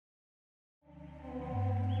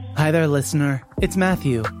Hi there, listener. It's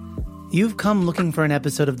Matthew. You've come looking for an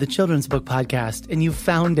episode of the Children's Book Podcast, and you've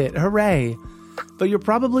found it. Hooray! But you're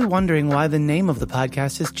probably wondering why the name of the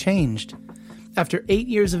podcast has changed. After 8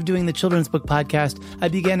 years of doing the Children's Book Podcast, I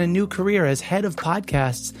began a new career as head of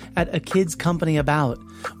podcasts at A Kids Company About,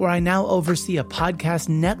 where I now oversee a podcast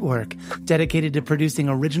network dedicated to producing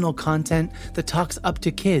original content that talks up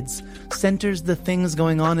to kids, centers the things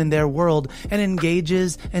going on in their world, and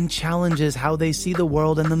engages and challenges how they see the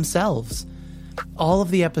world and themselves. All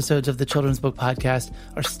of the episodes of the Children's Book Podcast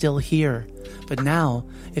are still here. But now,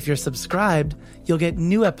 if you're subscribed, you'll get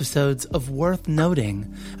new episodes of Worth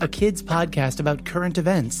Noting, a kids podcast about current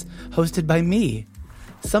events, hosted by me.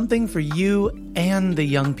 Something for you and the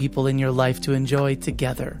young people in your life to enjoy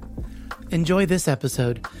together. Enjoy this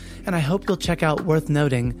episode, and I hope you'll check out Worth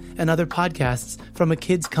Noting and other podcasts from A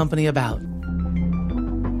Kids Company About.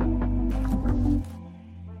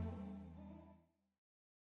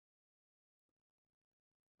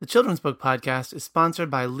 The Children's Book Podcast is sponsored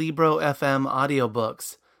by Libro FM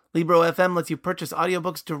Audiobooks. Libro FM lets you purchase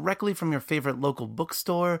audiobooks directly from your favorite local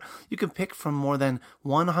bookstore. You can pick from more than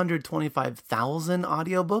 125,000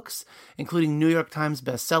 audiobooks, including New York Times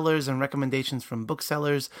bestsellers and recommendations from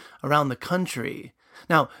booksellers around the country.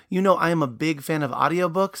 Now, you know I am a big fan of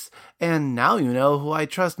audiobooks, and now you know who I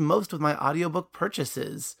trust most with my audiobook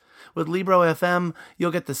purchases. With Libro FM,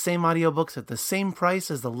 you'll get the same audiobooks at the same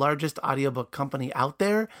price as the largest audiobook company out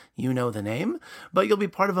there, you know the name, but you'll be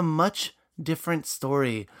part of a much different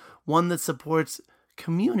story, one that supports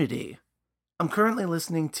community. I'm currently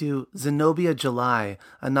listening to Zenobia July,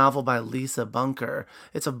 a novel by Lisa Bunker.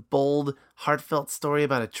 It's a bold, heartfelt story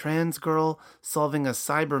about a trans girl solving a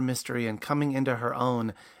cyber mystery and coming into her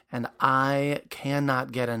own, and I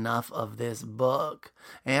cannot get enough of this book.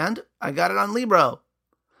 And I got it on Libro.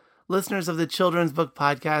 Listeners of the Children's Book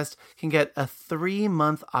Podcast can get a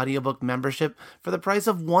 3-month audiobook membership for the price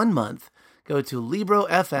of 1 month. Go to Libro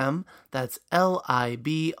FM, that's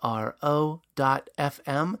Libro.fm,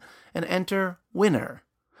 and enter WINNER.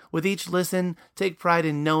 With each listen, take pride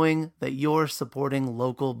in knowing that you're supporting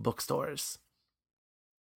local bookstores.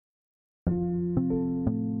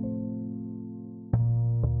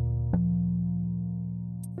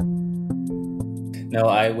 No,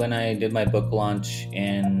 when I did my book launch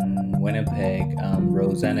in Winnipeg,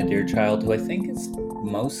 Rosanna Deerchild, who I think is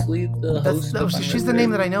mostly the host. She's the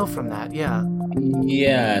name that I know from that, yeah.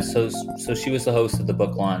 Yeah, so she was the host of the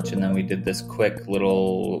book launch, and then we did this quick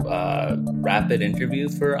little rapid interview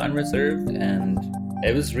for Unreserved, and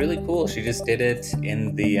it was really cool. She just did it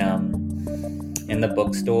in the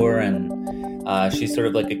bookstore, and she's sort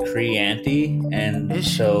of like a Cree auntie, and is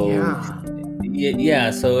she? So. Yeah.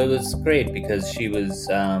 Yeah, so it was great because she was,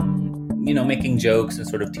 making jokes and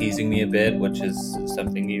sort of teasing me a bit, which is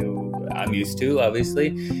something I'm used to, obviously.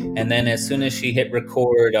 And then as soon as she hit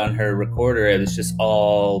record on her recorder, it was just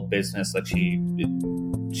all business. Like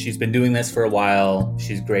she's been doing this for a while.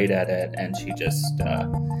 She's great at it, and she just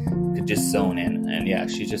could just zone in. And yeah,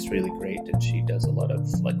 she's just really great, and she does a lot of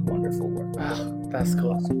wonderful work. Wow, that's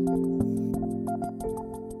cool.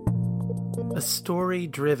 A story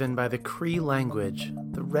driven by the Cree language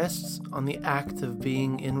that rests on the act of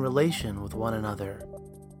being in relation with one another.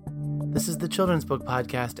 This is the Children's Book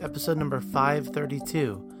Podcast, episode number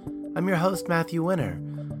 532. I'm your host, Matthew Winner.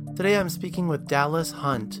 Today I'm speaking with Dallas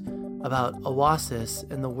Hunt about Oasis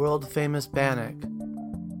and the world-famous bannock.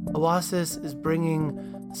 Oasis is bringing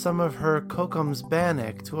some of her Kokum's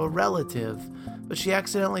bannock to a relative, but she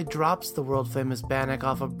accidentally drops the world-famous bannock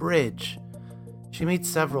off a bridge. She meets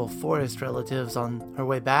several forest relatives on her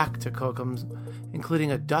way back to Kokum's,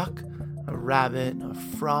 including a duck, a rabbit, a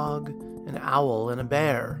frog, an owl, and a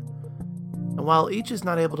bear. And while each is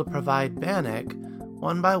not able to provide bannock,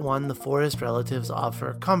 one by one the forest relatives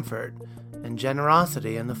offer comfort and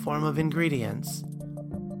generosity in the form of ingredients.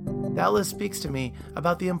 Dallas speaks to me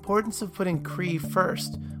about the importance of putting Cree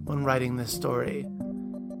first when writing this story.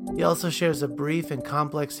 He also shares a brief and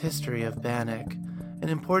complex history of bannock, an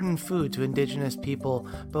important food to indigenous people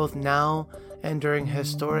both now and during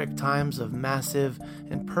historic times of massive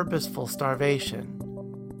and purposeful starvation.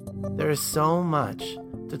 There is so much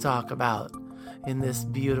to talk about in this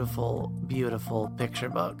beautiful, beautiful picture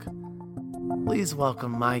book. Please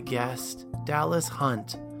welcome my guest, Dallas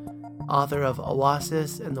Hunt, author of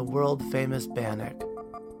Oasis and the world-famous bannock.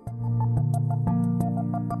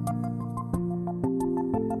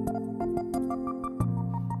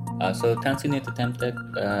 So Tansi Nitatemtek,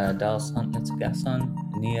 Dallas Hunt Nitsagasan,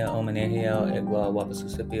 Nia Omanehia Egwa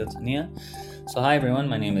Wapasusipio Tania. So hi everyone,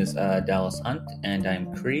 my name is Dallas Hunt, and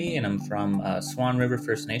I'm Cree, and I'm from Swan River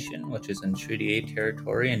First Nation, which is in Treaty 8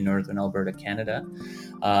 territory in northern Alberta, Canada.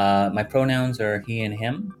 My pronouns are he and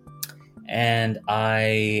him, and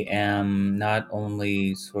I am not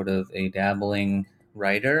only sort of a dabbling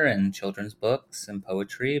writer and children's books and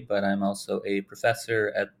poetry, but I'm also a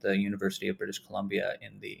professor at the University of British Columbia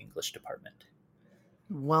in the English department.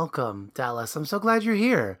 Welcome, Dallas. I'm so glad you're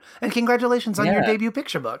here. And congratulations on your debut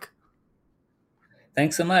picture book.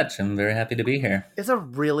 Thanks so much. I'm very happy to be here. It's a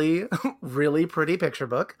really, really pretty picture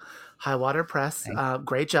book. Highwater Press,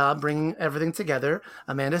 great job bringing everything together.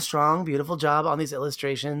 Amanda Strong, beautiful job on these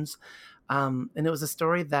illustrations. And it was a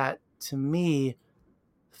story that, to me,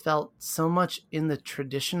 felt so much in the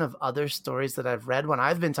tradition of other stories that I've read. When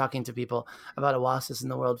I've been talking to people about Oasis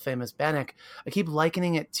and the world famous Bannock, I keep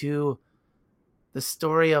likening it to the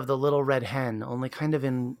story of the Little Red Hen, only kind of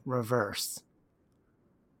in reverse.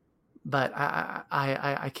 But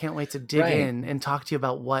I can't wait to dig in and talk to you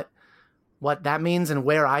about what that means and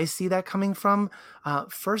where I see that coming from.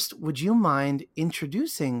 First, would you mind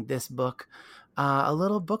introducing this book, a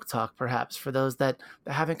little book talk, perhaps, for those that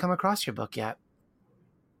haven't come across your book yet?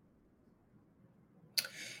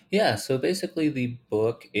 Yeah, so basically the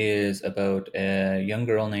book is about a young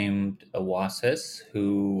girl named Oasis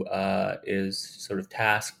who is sort of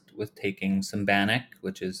tasked with taking some bannock,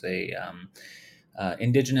 which is a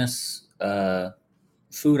indigenous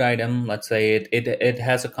food item. Let's say it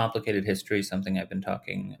has a complicated history, something I've been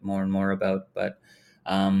talking more and more about. But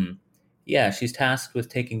she's tasked with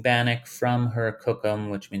taking bannock from her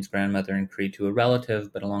cookum, which means grandmother in Cree, to a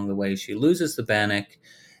relative. But along the way, she loses the bannock.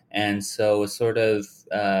 And so is sort of,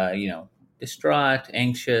 distraught,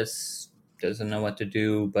 anxious, doesn't know what to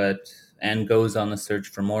do, and goes on the search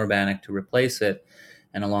for more bannock to replace it.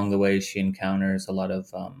 And along the way, she encounters a lot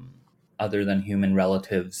of other than human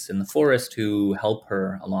relatives in the forest who help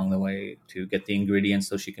her along the way to get the ingredients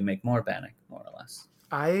so she can make more bannock, more or less.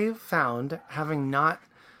 I found, having not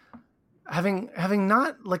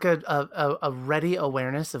like a ready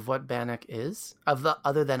awareness of what bannock is,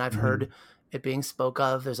 other than I've heard it being spoke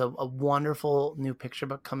of. There's a wonderful new picture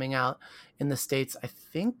book coming out in the States, I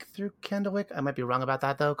think through Candlewick. I might be wrong about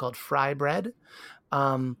that though, called Fry Bread.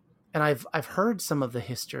 And I've heard some of the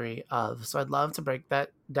history of, so I'd love to break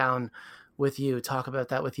that down with you, talk about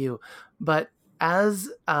that with you. But as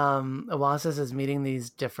Oasis is meeting these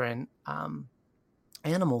different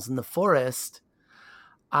animals in the forest,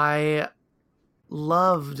 I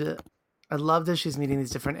loved as she's meeting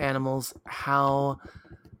these different animals, how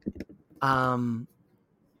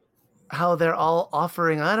they're all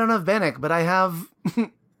offering, I don't have bannock, but I have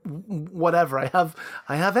whatever. I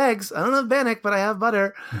have eggs. I don't have bannock, but I have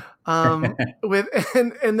butter. And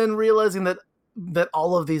then realizing that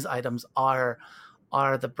all of these items are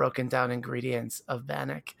the broken down ingredients of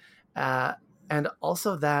bannock. And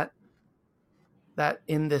also that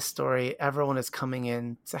in this story, everyone is coming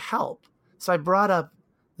in to help. So I brought up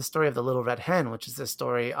the story of the Little Red Hen, which is a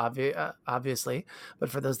story, obviously, but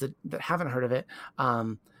for those that haven't heard of it,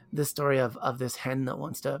 this story of this hen that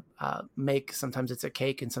wants to make, sometimes it's a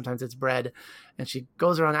cake and sometimes it's bread, and she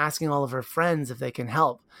goes around asking all of her friends if they can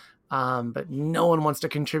help, but no one wants to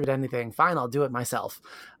contribute anything. Fine, I'll do it myself.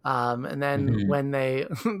 And then when they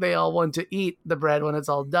all want to eat the bread when it's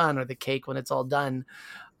all done, or the cake when it's all done,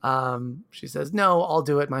 she says, no, I'll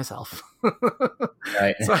do it myself.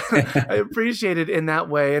 Right. So I appreciate it in that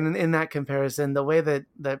way. And in that comparison, the way that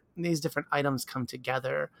these different items come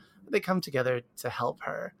together, they come together to help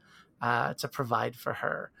her, to provide for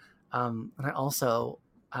her. And I also,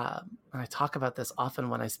 and I talk about this often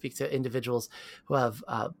when I speak to individuals who have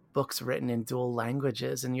books written in dual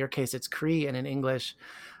languages. In your case, it's Cree and in English,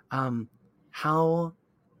 how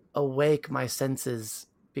awake my senses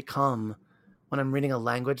become when I'm reading a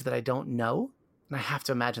language that I don't know. And I have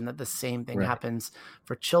to imagine that the same thing happens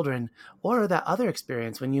for children, or that other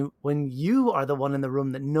experience when you are the one in the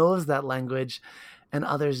room that knows that language and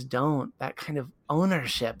others don't, that kind of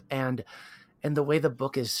ownership and the way the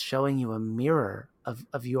book is showing you a mirror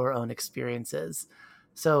of your own experiences.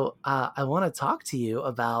 So I want to talk to you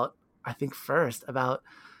about, I think first, about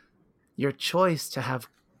your choice to have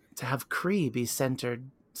Cree be centered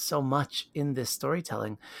so much in this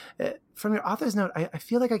storytelling. From your author's note, I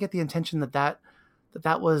feel like I get the intention that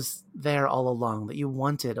was there all along, that you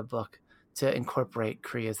wanted a book to incorporate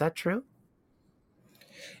Cree. Is that true?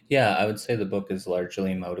 Yeah, I would say the book is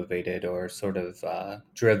largely motivated or sort of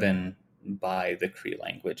driven by the Cree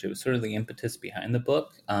language. It was sort of the impetus behind the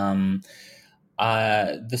book.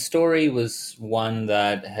 The story was one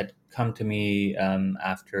that had come to me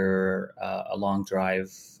after a long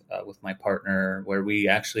drive with my partner, where we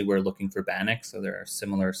actually were looking for Bannock. So there are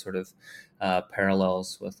similar sort of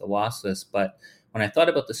parallels with Oasis. But when I thought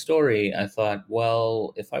about the story, I thought,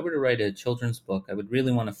 well, if I were to write a children's book, I would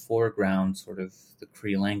really want to foreground sort of the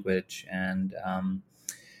Cree language. And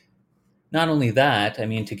not only that, I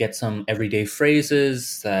mean, to get some everyday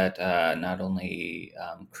phrases that not only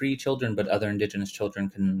Cree children, but other Indigenous children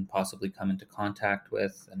can possibly come into contact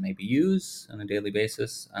with and maybe use on a daily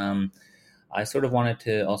basis. I sort of wanted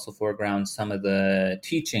to also foreground some of the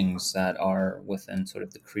teachings that are within sort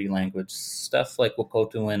of the Cree language, stuff like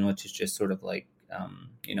Wokotowin, which is just sort of like,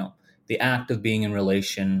 the act of being in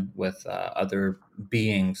relation with other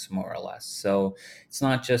beings, more or less. So it's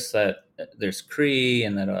not just that there's Cree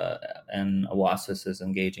and that and Oasis is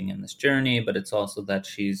engaging in this journey, but it's also that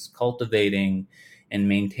she's cultivating and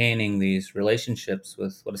maintaining these relationships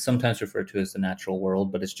with what is sometimes referred to as the natural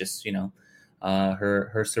world, but it's just,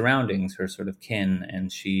 her surroundings, her sort of kin,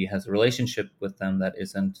 and she has a relationship with them that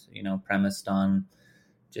isn't, premised on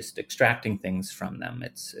just extracting things from them.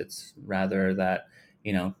 It's rather that,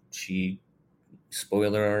 she,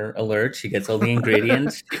 spoiler alert, she gets all the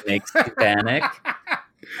ingredients, she makes the Bannock,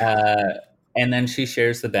 and then she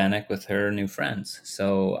shares the Bannock with her new friends.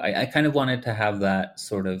 So I kind of wanted to have that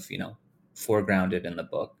sort of, foregrounded in the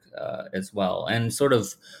book as well. And sort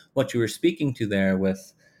of what you were speaking to there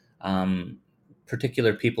with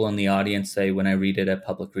particular people in the audience, say, when I read it at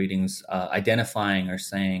public readings, identifying or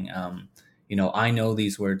saying, I know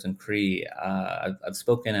these words in Cree. I've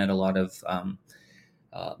spoken at a lot of,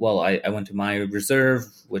 I went to my reserve,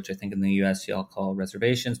 which I think in the US y'all call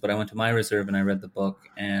reservations, but I went to my reserve and I read the book,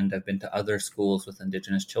 and I've been to other schools with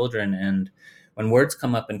Indigenous children. And when words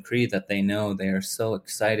come up in Cree that they know, they are so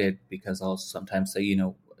excited, because I'll sometimes say,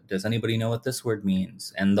 does anybody know what this word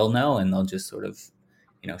means? And they'll know, and they'll just sort of,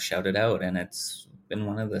 shout it out. And it's been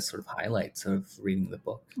one of the sort of highlights of reading the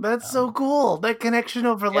book. That's so cool. That connection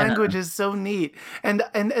over language is so neat. And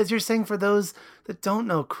as you're saying, for those that don't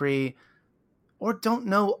know Cree or don't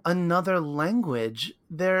know another language,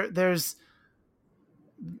 there's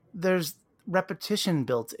repetition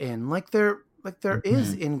built in, like there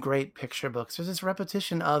is in great picture books. There's this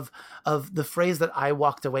repetition of the phrase that I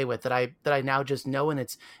walked away with, that I now just know, and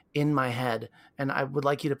it's in my head. And I would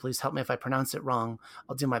like you to please help me if I pronounce it wrong.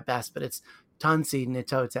 I'll do my best, but it's Tansi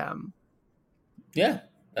Nitotem. Yeah,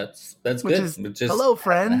 that's which good. Is hello,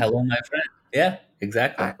 friend. Hello, my friend. Yeah,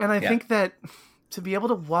 exactly. And I think that to be able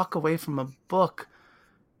to walk away from a book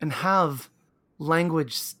and have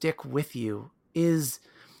language stick with you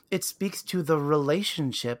it speaks to the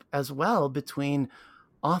relationship as well between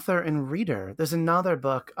author and reader. There's another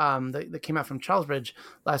book that came out from Charlesbridge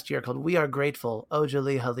last year called We Are Grateful,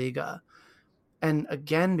 Ojali Haliga. And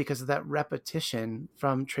again, because of that repetition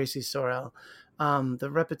from Tracy Sorrell, the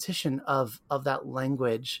repetition of that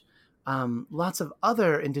language, lots of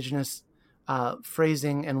other Indigenous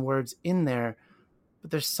phrasing and words in there,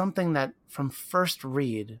 but there's something that from first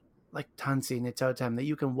read, like Tansi Nitotem, that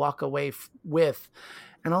you can walk away with,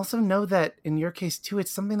 and also know that in your case too,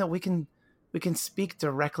 it's something that we can speak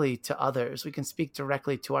directly to others. We can speak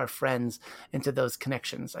directly to our friends into those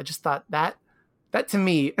connections. I just thought that to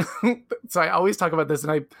me, so I always talk about this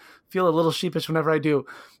and I feel a little sheepish whenever I do,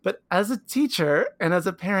 but as a teacher and as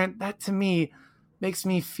a parent, that to me makes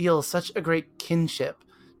me feel such a great kinship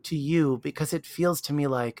to you, because it feels to me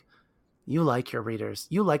like you like your readers.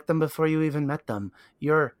 You like them before you even met them.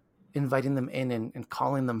 You're inviting them in and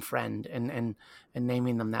calling them friend and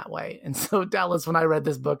naming them that way. And so Dallas, when I read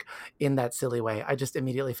this book in that silly way, I just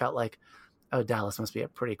immediately felt like, oh, Dallas must be a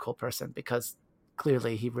pretty cool person, because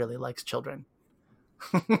clearly he really likes children.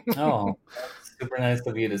 Oh, super nice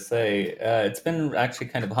of you to say. It's been actually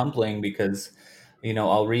kind of humbling, because,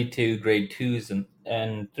 I'll read to grade 2s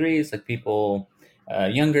and 3s, like people,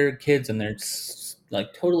 younger kids, and they're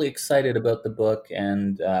like totally excited about the book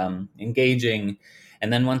and engaging.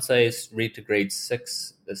 And then once I read to grade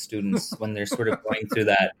 6, the students, when they're sort of going through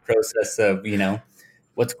that process of,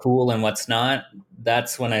 what's cool and what's not,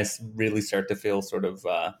 that's when I really start to feel sort of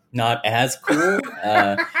not as cool.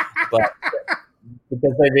 But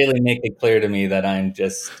because they really make it clear to me that I'm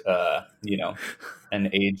just, an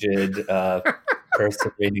aged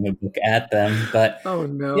person reading a book at them. But oh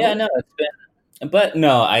no, yeah, no, it's been. But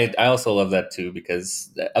no, I also love that too, because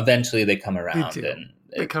eventually they come around and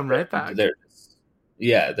they come right back.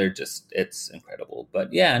 They're just, it's incredible.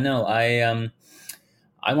 But yeah, no, I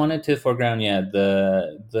wanted to foreground,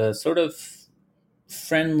 the sort of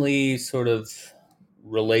friendly sort of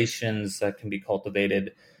relations that can be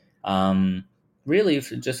cultivated, really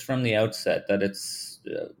just from the outset, that it's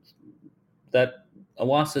that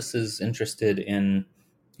Oasis is interested in,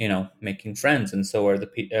 making friends, and so are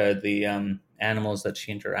the animals that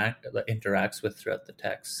she interacts with throughout the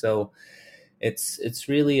text. So it's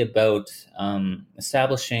really about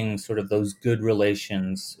establishing sort of those good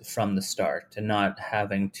relations from the start, and not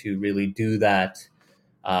having to really do that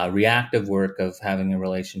reactive work of having a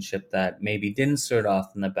relationship that maybe didn't start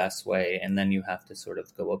off in the best way, and then you have to sort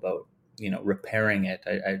of go about repairing it.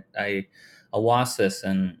 Oasis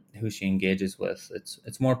and who she engages with,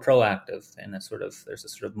 it's more proactive, and there's a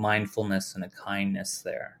sort of mindfulness and a kindness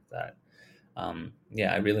there that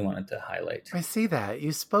I really wanted to highlight. I see that.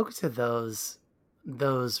 You spoke to those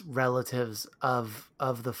relatives of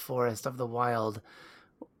the forest, of the wild,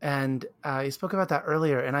 and you spoke about that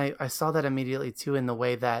earlier, and I saw that immediately too, in the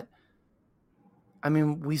way that, I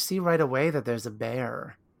mean, we see right away that there's a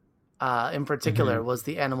bear. In particular, Mm-hmm. was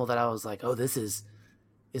the animal that I was like, oh,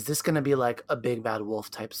 is this going to be like a big bad wolf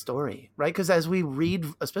type story, right? Because as we read,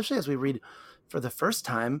 especially as we read for the first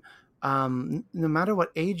time, no matter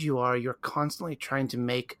what age you are, you're constantly trying to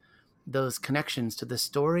make those connections to the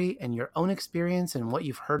story and your own experience and what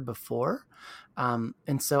you've heard before.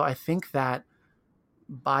 And so I think that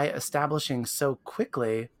by establishing so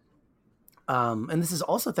quickly, and this is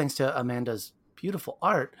also thanks to Amanda's beautiful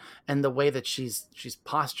art and the way that she's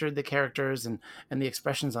postured the characters and the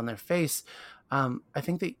expressions on their face. I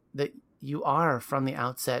think that you are from the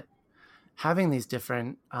outset having these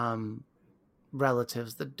different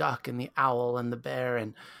relatives, the duck and the owl and the bear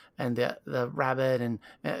and the rabbit, and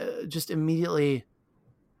just immediately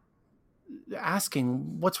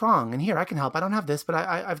asking what's wrong, and here, I can help. I don't have this, but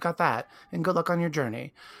I've got that, and good luck on your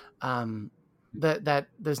journey. That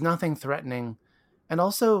there's nothing threatening, and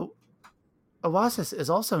also Oasis is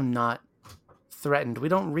also not threatened. We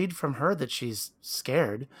don't read from her that she's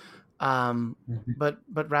scared, Mm-hmm. but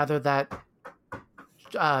rather that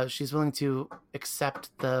she's willing to accept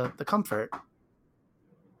the comfort.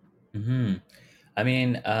 Mm-hmm. I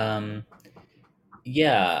mean,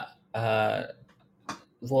 yeah.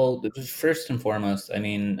 Well, first and foremost, I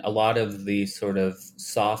mean, a lot of the sort of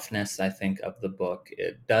softness, I think, of the book,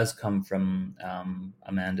 it does come from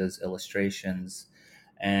Amanda's illustrations,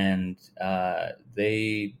 and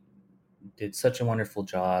they did such a wonderful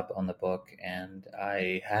job on the book. And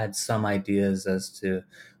I had some ideas as to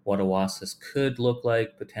what Oasis could look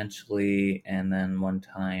like potentially, and then one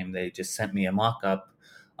time they just sent me a mock-up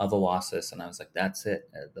of Oasis, and I was like, "That's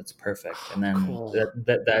it. That's perfect." And then Cool.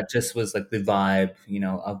 that just was like the vibe,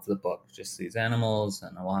 of the book. Just these animals,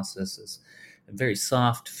 and Oasis is very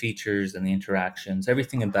soft features, and the interactions,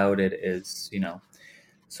 everything about it is,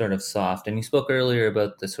 sort of soft. And you spoke earlier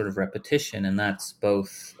about the sort of repetition, and that's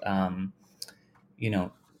both, you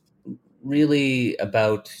know, really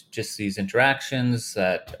about just these interactions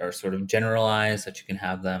that are sort of generalized, that you can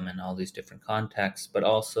have them in all these different contexts, but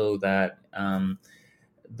also that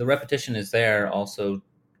the repetition is there also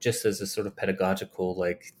just as a sort of pedagogical,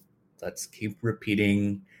 like, let's keep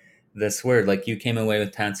repeating this word. Like, you came away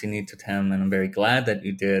with Tansy Need to Tem, and I'm very glad that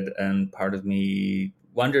you did. And part of me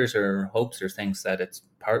wonders or hopes or thinks that it's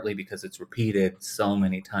partly because it's repeated so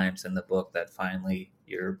many times in the book that finally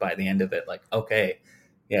you're, by the end of it, like, okay,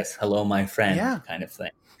 yes, hello, my friend, Yeah. kind of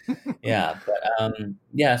thing. Yeah,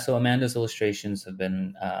 but so Amanda's illustrations have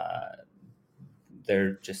been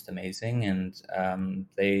they're just amazing, and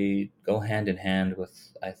they go hand in hand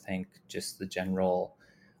with, I think, just the general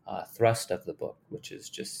thrust of the book, which is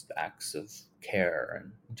just acts of care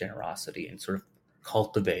and generosity, and sort of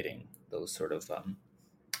cultivating those sort of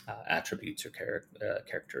attributes or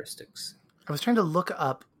characteristics. I was trying to look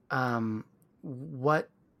up what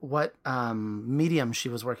medium she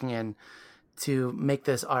was working in to make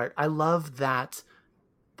this art. I love that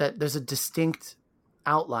there's a distinct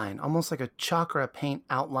outline, almost like a chakra paint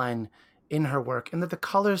outline in her work, and that the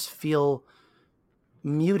colors feel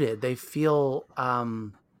muted. They feel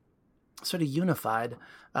sort of unified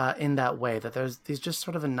in that way. That there's just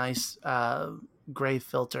sort of a nice gray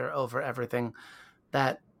filter over everything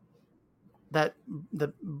that that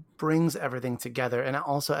brings everything together, and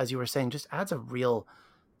also, as you were saying, just adds a real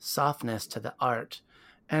softness to the art,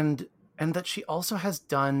 and that she also has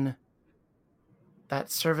done that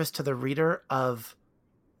service to the reader of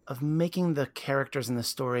making the characters in the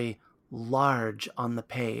story large on the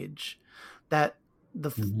page, that the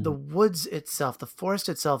Mm-hmm. woods itself, the forest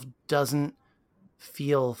itself, doesn't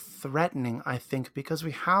feel threatening, I think, because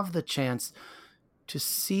we have the chance to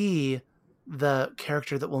see the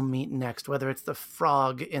character that we'll meet next, whether it's the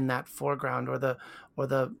frog in that foreground or the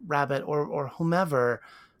rabbit or whomever.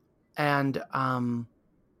 And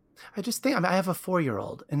I just think, I mean, I have a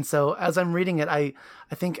 4-year-old, and so as I'm reading it, I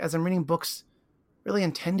think as I'm reading books really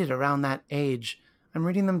intended around that age, I'm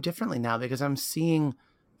reading them differently now because I'm seeing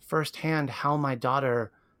firsthand how my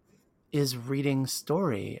daughter is reading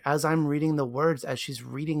story as I'm reading the words, as she's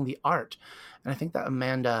reading the art. And I think that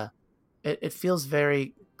Amanda, it feels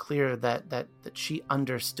very clear that she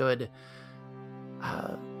understood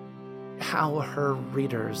how her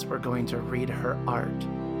readers were going to read her art.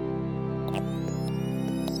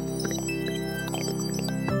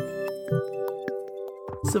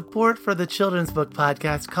 Support for the Children's Book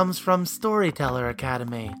Podcast comes from Storyteller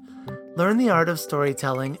Academy. Learn the art of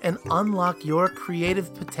storytelling and unlock your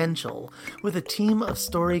creative potential with a team of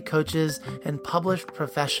story coaches and published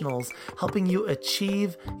professionals helping you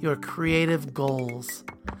achieve your creative goals.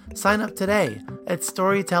 Sign up today at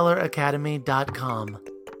storytelleracademy.com.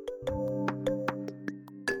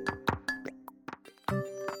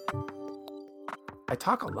 I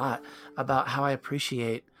talk a lot about how I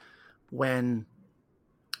appreciate when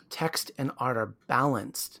text and art are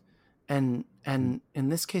balanced. And in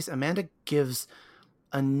this case, Amanda gives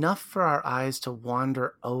enough for our eyes to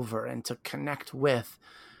wander over and to connect with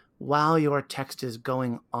while your text is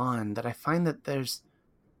going on, that I find that there's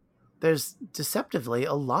deceptively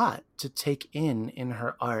a lot to take in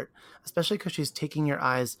her art, especially because she's taking your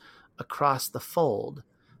eyes across the fold,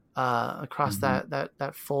 across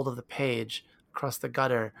that fold of the page, across the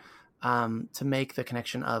gutter, to make the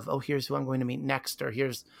connection of, oh, here's who I'm going to meet next, or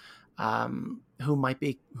here's who might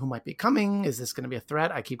be coming. Is this going to be a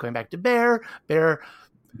threat? I keep going back to Bear.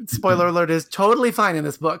 Spoiler alert, is totally fine in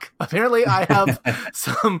this book. Apparently I have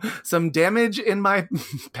some damage in my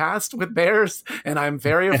past with bears, and I'm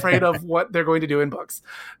very afraid of what they're going to do in books.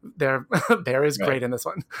 Bear is great in this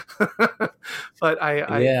one. But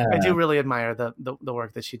I do really admire the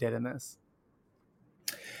work that she did in this.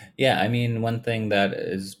 Yeah, I mean, one thing that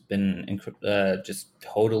has been just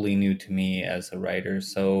totally new to me as a writer,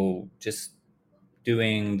 so just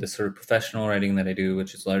doing the sort of professional writing that I do,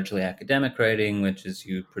 which is largely academic writing, which is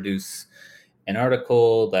you produce an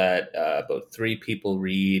article that about 3 people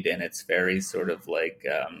read, and it's very sort of like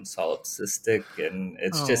solipsistic, and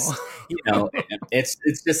it's just,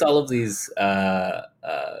 it's just all of these, well,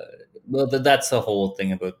 that's the whole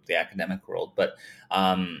thing about the academic world. But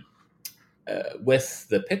with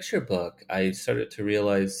the picture book, I started to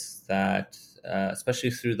realize that,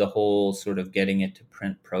 especially through the whole sort of getting it to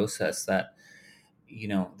print process, that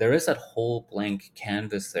there is that whole blank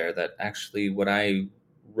canvas there, that actually what I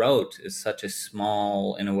wrote is such a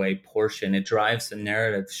small, in a way, portion. It drives the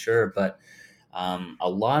narrative, sure, but a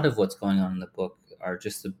lot of what's going on in the book are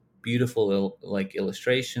just the beautiful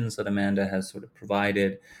illustrations that Amanda has sort of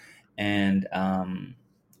provided, and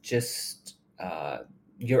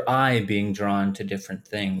your eye being drawn to different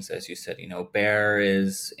things. As you said, Bear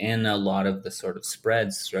is in a lot of the sort of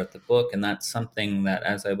spreads throughout the book. And that's something that,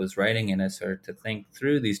 as I was writing it, I started to think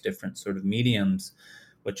through these different sort of mediums,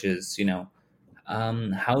 which is,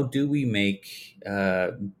 how do we make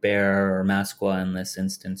Bear, or Masqua in this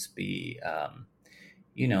instance, be,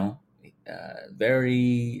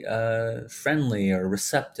 very friendly or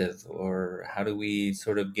receptive? Or how do we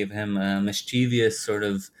sort of give him a mischievous sort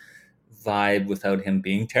of vibe without him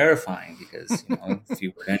being terrifying? Because if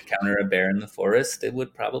you were to encounter a bear in the forest, it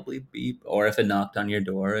would probably be, or if it knocked on your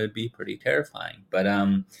door, it'd be pretty terrifying. But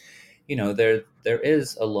there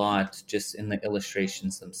is a lot just in the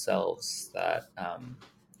illustrations themselves that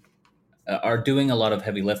are doing a lot of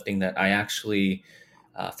heavy lifting, that I actually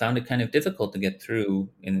found it kind of difficult to get through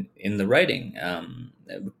in the writing,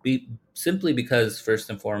 simply because,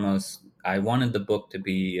 first and foremost, I wanted the book to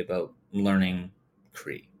be about learning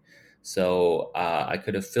Cree. So I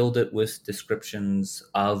could have filled it with descriptions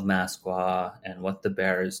of Masqua and what the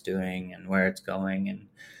bear is doing and where it's going.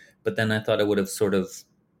 But then I thought it would have sort of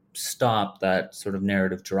stopped that sort of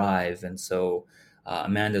narrative drive. And so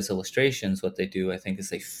Amanda's illustrations, what they do, I think, is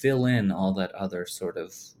they fill in all that other sort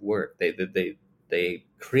of work. They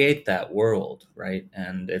create that world, right?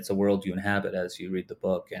 And it's a world you inhabit as you read the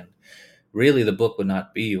book. And really, the book would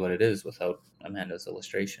not be what it is without Amanda's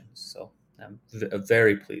illustrations. So I'm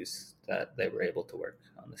very pleased that they were able to work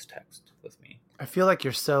on this text with me. I feel like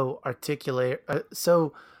you're so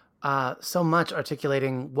so much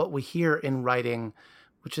articulating what we hear in writing,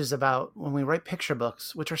 which is about when we write picture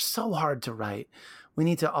books, which are so hard to write, we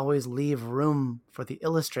need to always leave room for the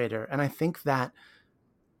illustrator. And I think that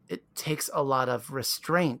it takes a lot of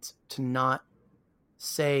restraint to not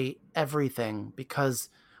say everything, because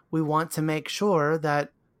we want to make sure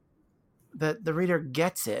that the reader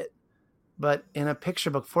gets it. But in a picture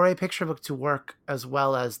book, for a picture book to work as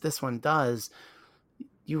well as this one does,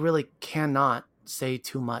 you really cannot say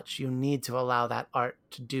too much. You need to allow that art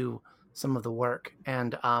to do some of the work.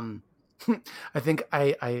 And I think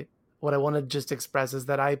I what I want to just express is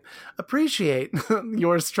that I appreciate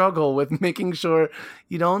your struggle with making sure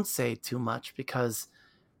you don't say too much, because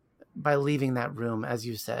by leaving that room, as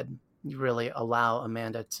you said, you really allow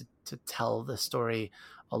Amanda to tell the story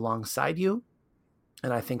alongside you.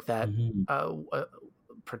 And I think that Mhm.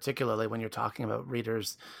 particularly when you're talking about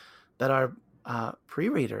readers that are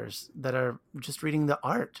pre-readers, that are just reading the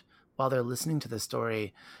art while they're listening to the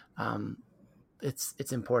story, um,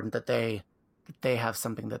 it's important that they have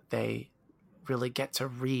something that they really get to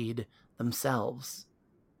read themselves.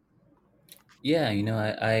 Yeah,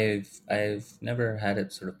 I've never had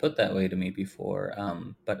it sort of put that way to me before,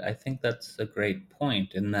 but I think that's a great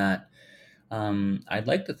point in that I'd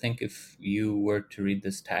like to think if you were to read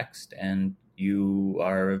this text and you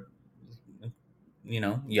are,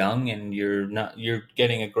 young and you're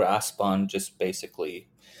getting a grasp on just basically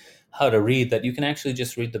how to read, that you can actually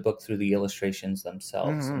just read the book through the illustrations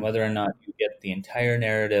themselves, and Mm-hmm. whether or not you get the entire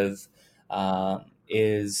narrative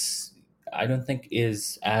is I don't think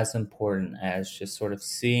is as important as just sort of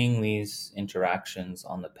seeing these interactions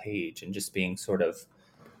on the page and just being sort of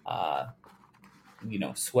uh,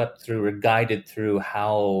 swept through or guided through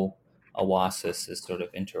how Oasis is sort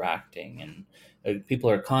of interacting. And people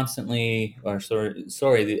are constantly, or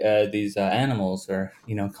sorry, these animals are,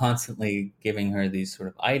 constantly giving her these sort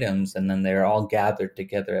of items, and then they're all gathered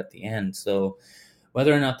together at the end. So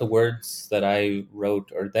whether or not the words that I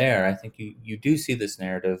wrote are there, I think you do see this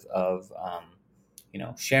narrative of,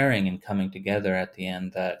 sharing and coming together at the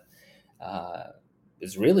end that uh,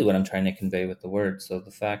 is really what I'm trying to convey with the words. So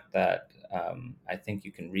the fact that I think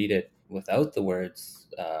you can read it without the words,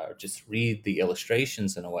 or just read the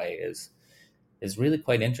illustrations in a way, is really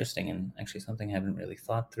quite interesting, and actually something I haven't really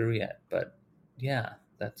thought through yet. But yeah,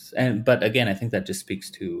 but again, I think that just speaks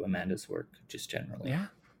to Amanda's work just generally. Yeah.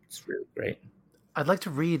 It's really great. I'd like to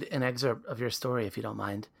read an excerpt of your story, if you don't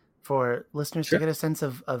mind, for listeners to Sure. get a sense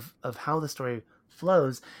of how the story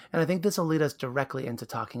flows. And I think this will lead us directly into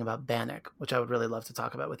talking about Bannock, which I would really love to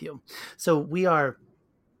talk about with you. So we are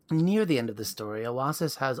near the end of the story.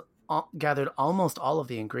 Oasis has gathered almost all of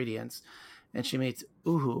the ingredients, and she meets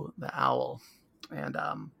Uhu, the owl. And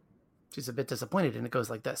she's a bit disappointed, and it goes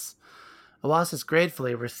like this. Oasis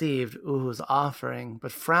gratefully received Uhu's offering,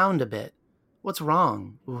 but frowned a bit. What's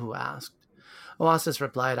wrong? Uhu asked. Oasis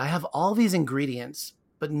replied, I have all these ingredients,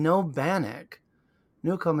 but no Bannock.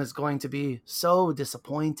 Newcomb is going to be so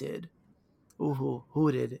disappointed. Uhu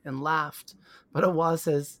hooted and laughed. But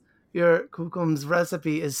Oasis, your Kukum's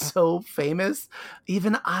recipe is so famous,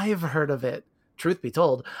 even I've heard of it. Truth be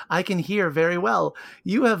told, I can hear very well.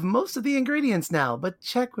 You have most of the ingredients now, but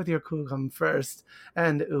check with your Kukum first.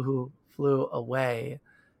 And Uhu flew away.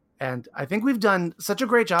 And I think we've done such a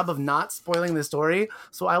great job of not spoiling the story.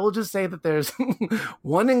 So I will just say that there's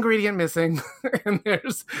one ingredient missing, and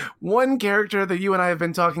there's one character that you and I have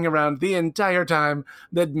been talking around the entire time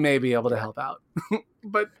that may be able to help out.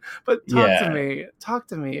 but Yeah. talk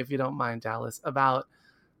to me if you don't mind, Dallas, about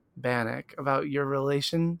Bannock, about your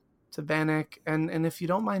relation to Bannock, and if you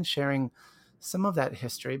don't mind sharing some of that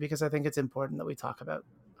history, because I think it's important that we talk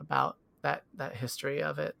about that history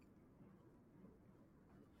of it.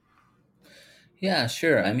 Yeah,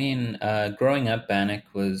 sure. I mean, growing up, Bannock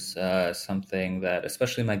was something that,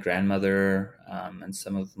 especially my grandmother and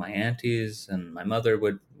some of my aunties and my mother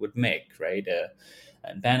would make, right?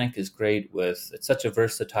 And Bannock is great it's such a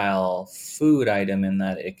versatile food item in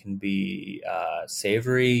that it can be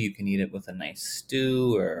savory. You can eat it with a nice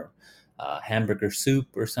stew or hamburger soup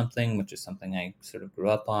or something, which is something I sort of grew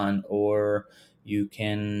up on, or you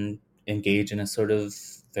can engage in a sort of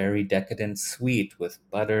very decadent sweet with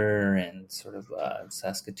butter and sort of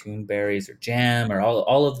Saskatoon berries or jam or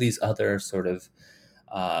all of these other sort of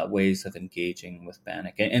ways of engaging with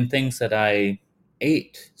Bannock and things that I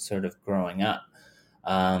ate sort of growing up.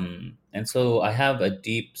 And so I have a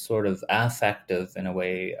deep sort of affective, in a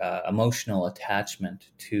way, emotional attachment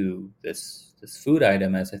to this food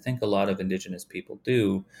item, as I think a lot of Indigenous people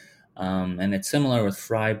do. And it's similar with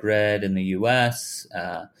fry bread in the U.S.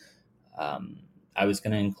 Um, I was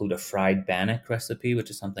going to include a fried bannock recipe, which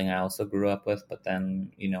is something I also grew up with. But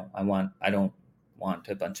then, I don't want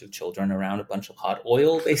a bunch of children around a bunch of hot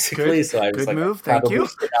oil, basically. So I was Good like, I move. Thank probably you.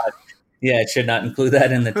 should not. Yeah, it should not include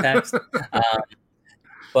that in the text.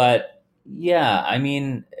 But yeah, I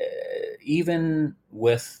mean, even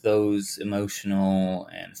with those emotional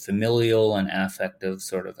and familial and affective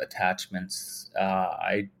sort of attachments,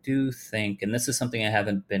 I do think, and this is something I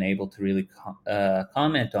haven't been able to really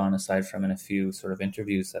comment on aside from in a few sort of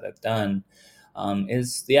interviews that I've done,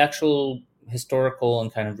 is the actual historical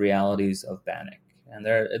and kind of realities of Bannock. And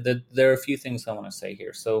there are a few things I want to say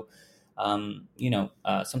here. So,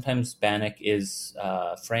 sometimes bannock is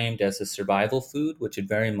framed as a survival food, which it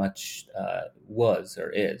very much was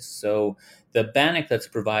or is. So the bannock that's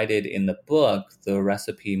provided in the book, the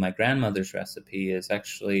recipe, my grandmother's recipe, is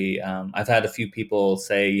actually, I've had a few people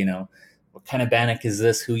say, what kind of bannock is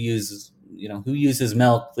this? Who uses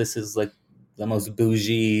milk? This is like the most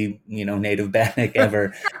bougie, native bannock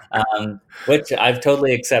ever. Which I've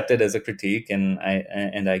totally accepted as a critique, and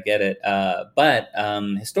I get it. But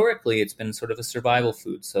historically, it's been sort of a survival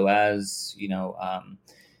food. So as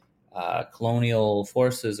colonial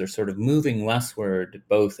forces are sort of moving westward,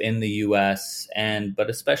 both in the U.S. but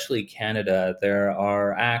especially Canada, there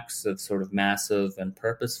are acts of sort of massive and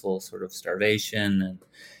purposeful sort of starvation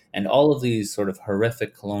and all of these sort of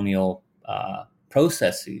horrific colonial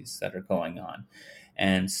processes that are going on.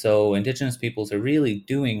 And so Indigenous peoples are really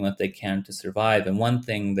doing what they can to survive. And one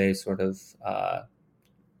thing they sort of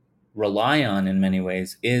rely on in many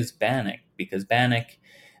ways is bannock, because bannock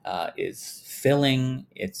is filling,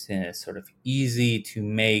 it's a sort of easy to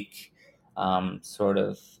make item,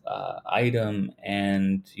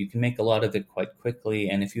 and you can make a lot of it quite quickly.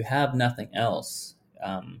 And if you have nothing else,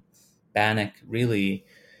 bannock really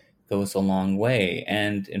goes a long way.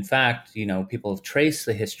 And in fact, people have traced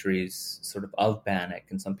the histories sort of bannock,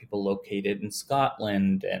 and some people locate it in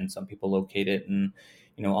Scotland, and some people locate it in,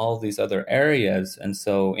 all of these other areas. And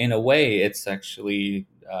so in a way, it's actually,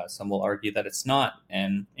 some will argue that it's not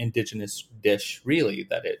an indigenous dish, really,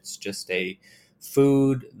 that it's just a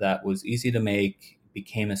food that was easy to make,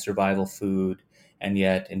 became a survival food, and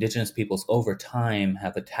yet Indigenous peoples over time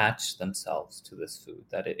have attached themselves to this food,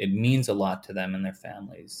 that it means a lot to them and their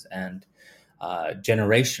families. And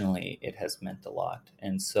generationally, it has meant a lot.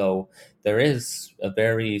 And so there is a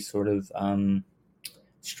very sort of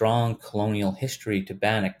strong colonial history to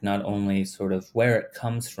bannock, not only sort of where it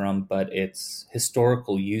comes from, but its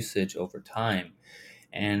historical usage over time.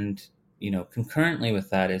 And, concurrently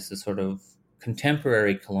with that is the sort of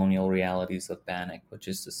contemporary colonial realities of bannock, which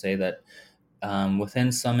is to say that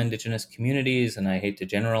within some Indigenous communities, and I hate to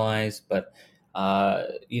generalize, but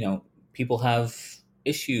people have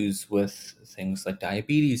issues with things like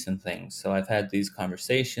diabetes and things. So I've had these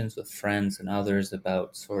conversations with friends and others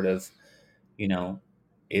about sort of,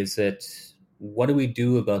 what do we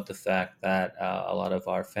do about the fact that a lot of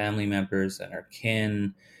our family members and our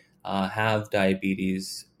kin have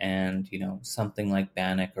diabetes, and something like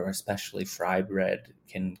bannock or especially fry bread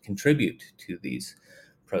can contribute to these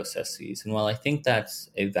processes. And while I think that's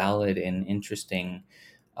a valid and interesting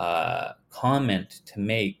comment to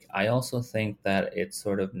make, I also think that it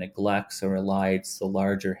sort of neglects or elides the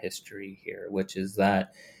larger history here, which is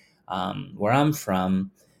that where I'm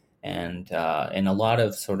from, and in a lot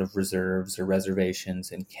of sort of reserves or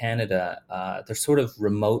reservations in Canada, they're sort of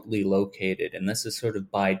remotely located, and this is sort of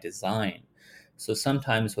by design. So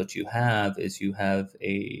sometimes what you have is you have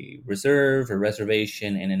a reserve or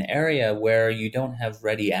reservation in an area where you don't have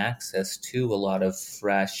ready access to a lot of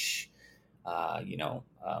fresh,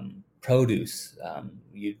 produce.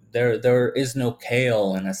 There is no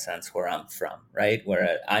kale in a sense where I'm from, right?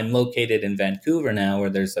 Where I'm located in Vancouver now, where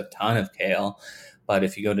there's a ton of kale, but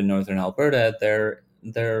if you go to northern Alberta,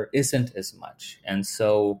 there isn't as much. And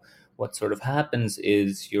so what sort of happens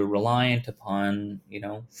is you're reliant upon,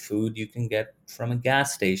 food you can get from a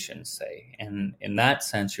gas station, say. And in that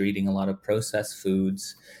sense, you're eating a lot of processed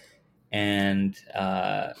foods. And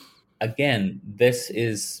again, this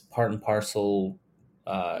is part and parcel,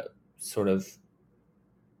 sort of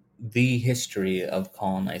the history of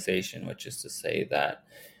colonization, which is to say that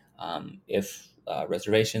if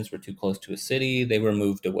reservations were too close to a city, they were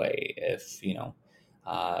moved away. If,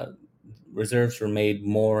 reserves were made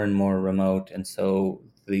more and more remote, and so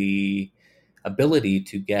the ability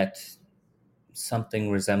to get something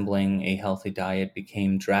resembling a healthy diet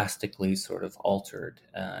became drastically sort of altered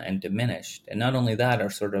and diminished. And not only that, our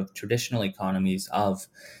sort of traditional economies of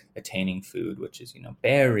attaining food, which is,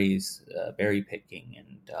 berries, berry picking,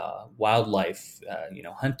 and wildlife,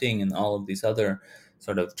 hunting, and all of these other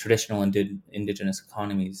sort of traditional indigenous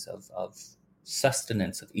economies of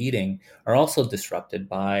sustenance, of eating, are also disrupted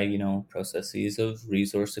by processes of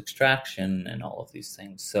resource extraction and all of these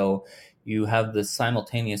things. So you have this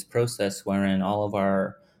simultaneous process wherein all of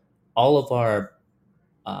our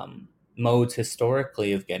modes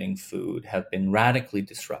historically of getting food have been radically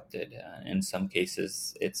disrupted. In some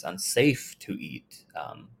cases, it's unsafe to eat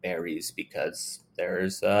berries because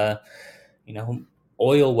there's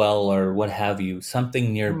oil well or what have you,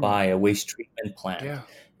 something nearby, a waste treatment plant. Yeah.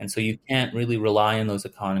 And so you can't really rely on those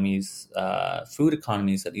economies, food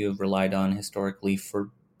economies that you have relied on historically for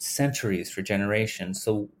centuries, for generations.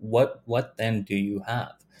 So what then do you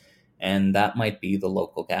have? And that might be the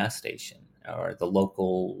local gas station or the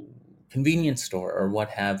local convenience store or what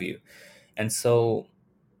have you. And so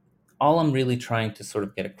all I'm really trying to sort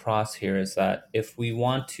of get across here is that if we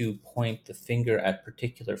want to point the finger at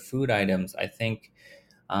particular food items, I think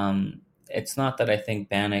it's not that I think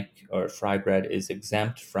bannock or fry bread is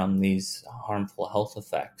exempt from these harmful health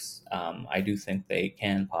effects. I do think they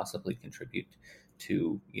can possibly contribute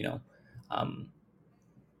to,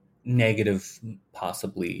 negative,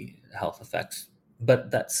 possibly health effects.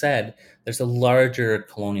 But that said, there's a larger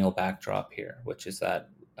colonial backdrop here, which is that,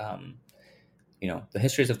 the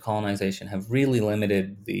histories of colonization have really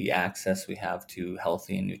limited the access we have to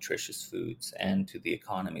healthy and nutritious foods and to the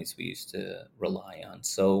economies we used to rely on.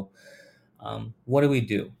 So what do we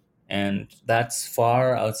do? And that's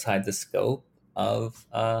far outside the scope of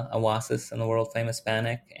Oasis and the world famous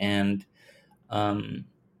bannock. And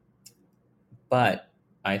but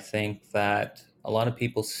I think that a lot of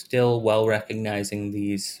people still, while recognizing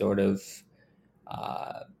these sort of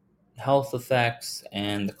health effects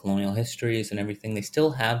and the colonial histories and everything, they still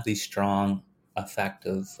have these strong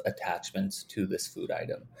affective attachments to this food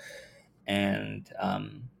item. And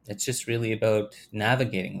it's just really about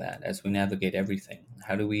navigating that as we navigate everything.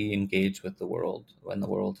 How do we engage with the world when the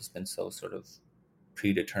world has been so sort of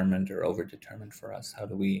predetermined or overdetermined for us? How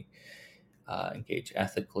do we engage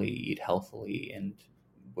ethically, eat healthily? And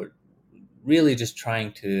we're really just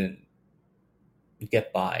trying to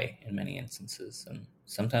get by in many instances. And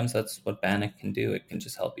sometimes that's what bannock can do. It can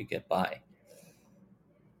just help you get by.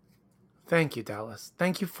 Thank you, Dallas.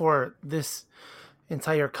 Thank you for this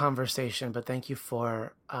entire conversation, but thank you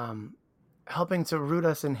for helping to root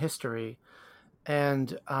us in history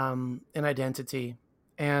and in identity,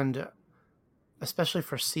 and especially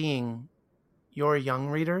for seeing your young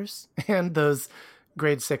readers and those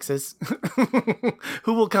grade 6s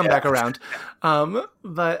who will come back around.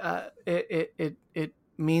 But it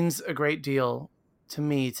means a great deal to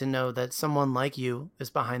me to know that someone like you is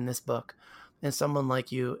behind this book and someone like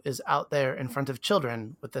you is out there in front of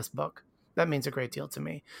children with this book. That means a great deal to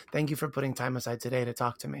me. Thank you for putting time aside today to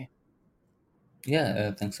talk to me.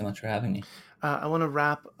 Yeah, thanks so much for having me. I want to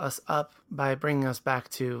wrap us up by bringing us back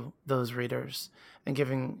to those readers and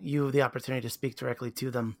giving you the opportunity to speak directly to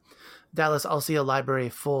them. Dallas, I'll see a library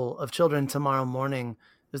full of children tomorrow morning.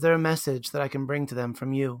 Is there a message that I can bring to them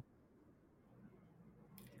from you?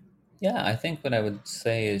 Yeah, I think what I would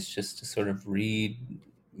say is just to sort of read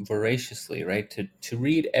voraciously, right? To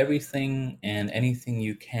read everything and anything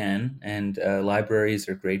you can. And libraries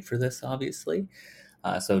are great for this, obviously.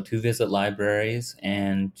 So to visit libraries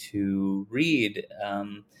and to read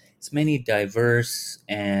as many diverse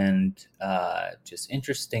and just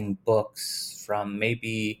interesting books from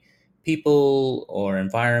maybe people or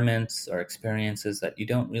environments or experiences that you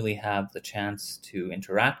don't really have the chance to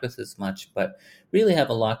interact with as much, but really have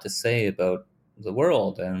a lot to say about the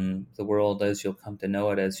world and the world as you'll come to know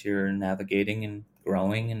it as you're navigating and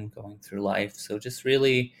growing and going through life. So just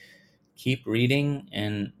really keep reading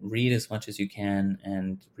and read as much as you can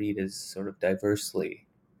and read as sort of diversely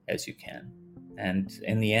as you can. And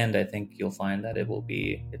in the end, I think you'll find that it will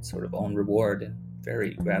be its sort of own reward and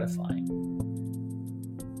very gratifying.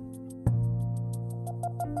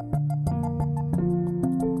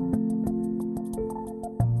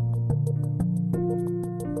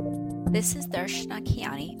 This is Darshana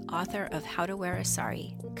Kiani, author of How to Wear a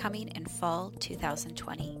Sari, coming in fall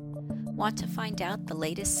 2020. Want to find out the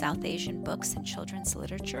latest South Asian books and children's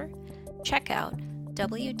literature? Check out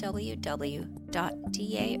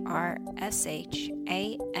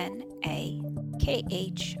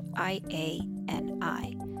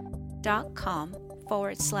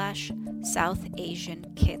Asian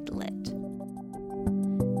Kidlit.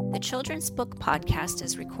 The Children's Book Podcast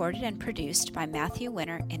is recorded and produced by Matthew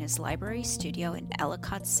Winner in his library studio in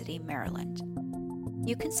Ellicott City, Maryland.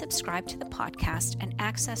 You can subscribe to the podcast and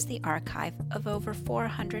access the archive of over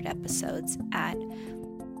 400 episodes at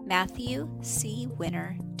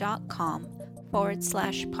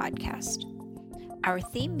matthewcwinner.com/podcast. Our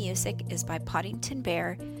theme music is by Poddington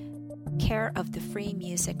Bear, care of the Free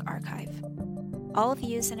Music Archive. All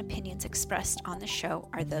views and opinions expressed on the show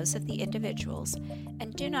are those of the individuals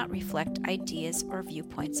and do not reflect ideas or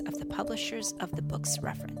viewpoints of the publishers of the books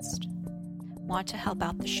referenced. Want to help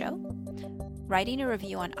out the show? Writing a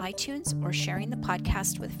review on iTunes or sharing the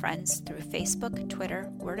podcast with friends through Facebook, Twitter,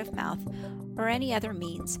 word of mouth, or any other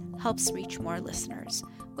means helps reach more listeners,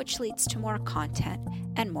 which leads to more content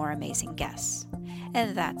and more amazing guests.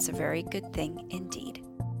 And that's a very good thing indeed.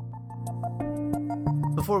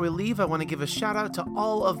 Before we leave, I want to give a shout out to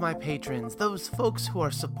all of my patrons, those folks who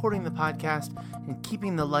are supporting the podcast and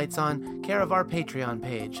keeping the lights on, care of our Patreon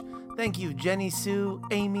page. Thank you, Jenny Sue,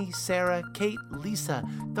 Amy, Sarah, Kate, Lisa,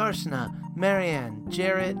 Darshana, Marianne,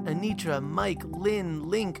 Jarrett, Anitra, Mike, Lynn,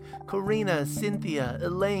 Link, Karina, Cynthia,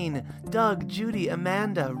 Elaine, Doug, Judy,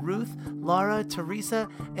 Amanda, Ruth, Laura, Teresa,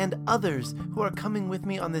 and others who are coming with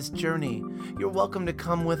me on this journey. You're welcome to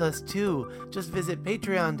come with us too. Just visit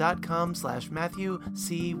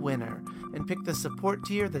patreon.com/MatthewCWinner and pick the support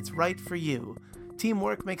tier that's right for you.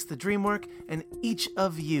 Teamwork makes the dream work, and each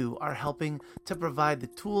of you are helping to provide the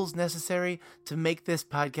tools necessary to make this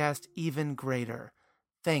podcast even greater.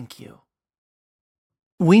 Thank you.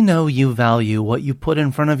 We know you value what you put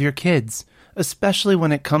in front of your kids, especially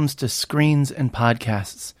when it comes to screens and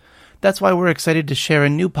podcasts. That's why we're excited to share a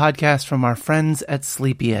new podcast from our friends at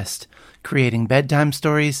Sleepiest, creating bedtime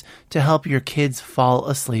stories to help your kids fall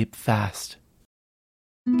asleep fast.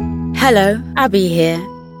 Hello, Abby here.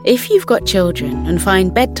 If you've got children and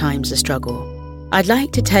find bedtime's a struggle, I'd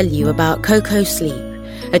like to tell you about Coco Sleep,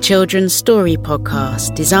 a children's story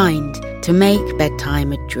podcast designed to make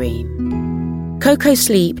bedtime a dream. Coco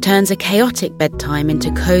Sleep turns a chaotic bedtime into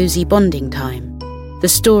cozy bonding time. The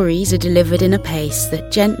stories are delivered in a pace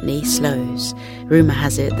that gently slows. Rumour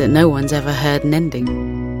has it that no one's ever heard an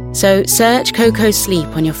ending. So search Coco Sleep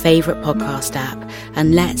on your favourite podcast app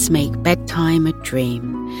and let's make bedtime a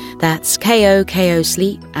dream. That's KOKO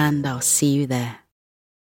Sleep, and I'll see you there.